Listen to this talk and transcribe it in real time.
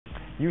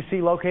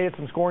UC located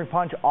some scoring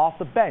punch off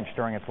the bench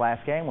during its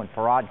last game when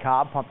Farad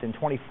Cobb pumped in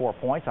 24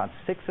 points on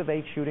 6 of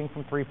 8 shooting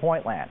from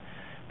three-point land.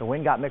 The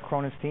win got Mick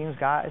Cronin's team's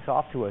guys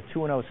off to a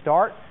 2-0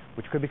 start,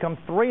 which could become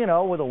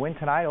 3-0 with a win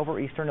tonight over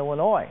Eastern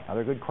Illinois.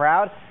 Another good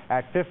crowd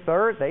at Fifth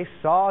Third. They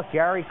saw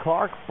Gary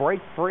Clark break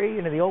free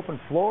into the open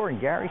floor,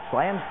 and Gary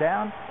slams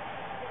down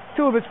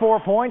 2 of his 4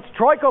 points.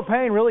 Troy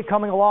Copain really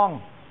coming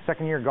along.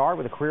 Second-year guard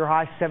with a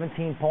career-high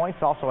 17 points,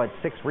 also had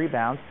 6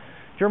 rebounds.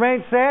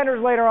 Jermaine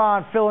Sanders later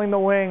on filling the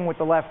wing with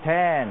the left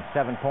hand.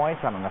 7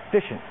 points on an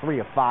efficient 3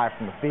 of 5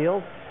 from the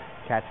field.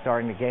 Cats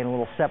starting to gain a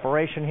little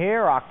separation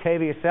here.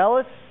 Octavius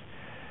Ellis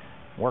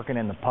working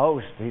in the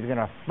post. He's going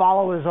to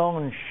follow his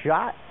own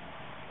shot.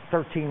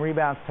 13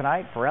 rebounds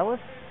tonight for Ellis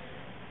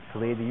to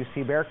lead the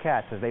UC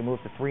Bearcats as they move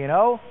to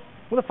 3-0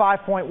 with a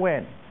 5-point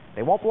win.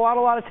 They won't blow out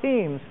a lot of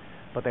teams,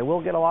 but they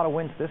will get a lot of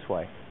wins this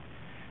way.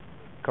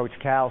 Coach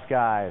Cal's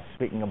guys,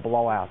 speaking of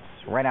blowouts,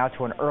 ran out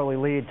to an early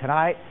lead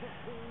tonight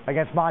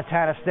against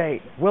Montana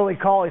State. Willie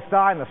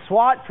Cauley-Stein, the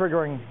SWAT,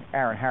 triggering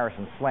Aaron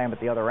Harrison's slam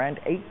at the other end,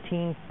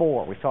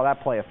 18-4. We saw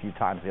that play a few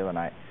times the other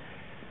night.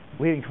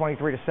 Leading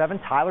 23-7,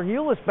 Tyler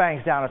Eulis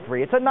bangs down a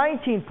 3. It's a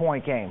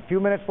 19-point game. A few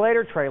minutes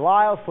later, Trey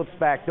Lyles flips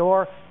back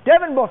door.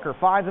 Devin Booker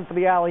finds him for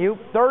the alley-oop,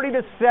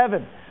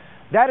 30-7.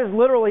 That is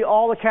literally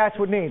all the Cats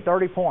would need,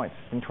 30 points.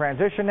 In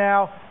transition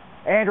now,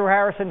 Andrew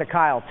Harrison to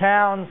Kyle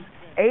Towns,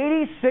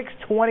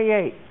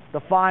 86-28,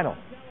 the final.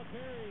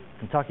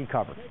 Kentucky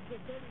covered.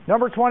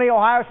 Number 20,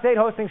 Ohio State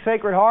hosting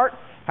Sacred Heart.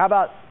 How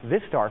about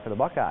this start for the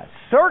Buckeyes?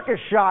 Circus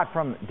shot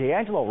from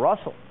D'Angelo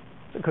Russell.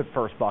 It's a good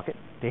first bucket.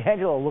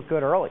 D'Angelo looked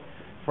good early.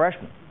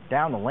 Freshman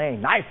down the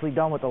lane. Nicely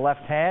done with the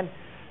left hand.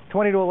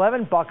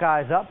 20-11,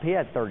 Buckeyes up. He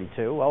had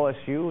 32.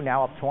 OSU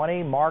now up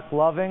 20. Mark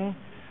Loving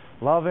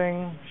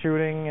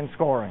shooting and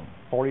scoring.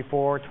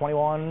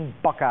 44-21,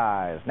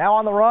 Buckeyes. Now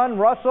on the run,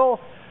 Russell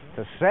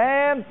to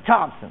Sam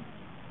Thompson.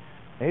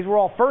 These were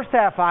all first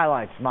half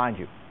highlights, mind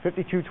you.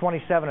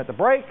 52-27 at the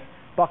break.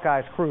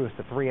 Buckeyes cruise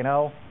to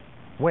 3-0,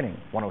 winning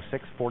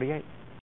 106-48.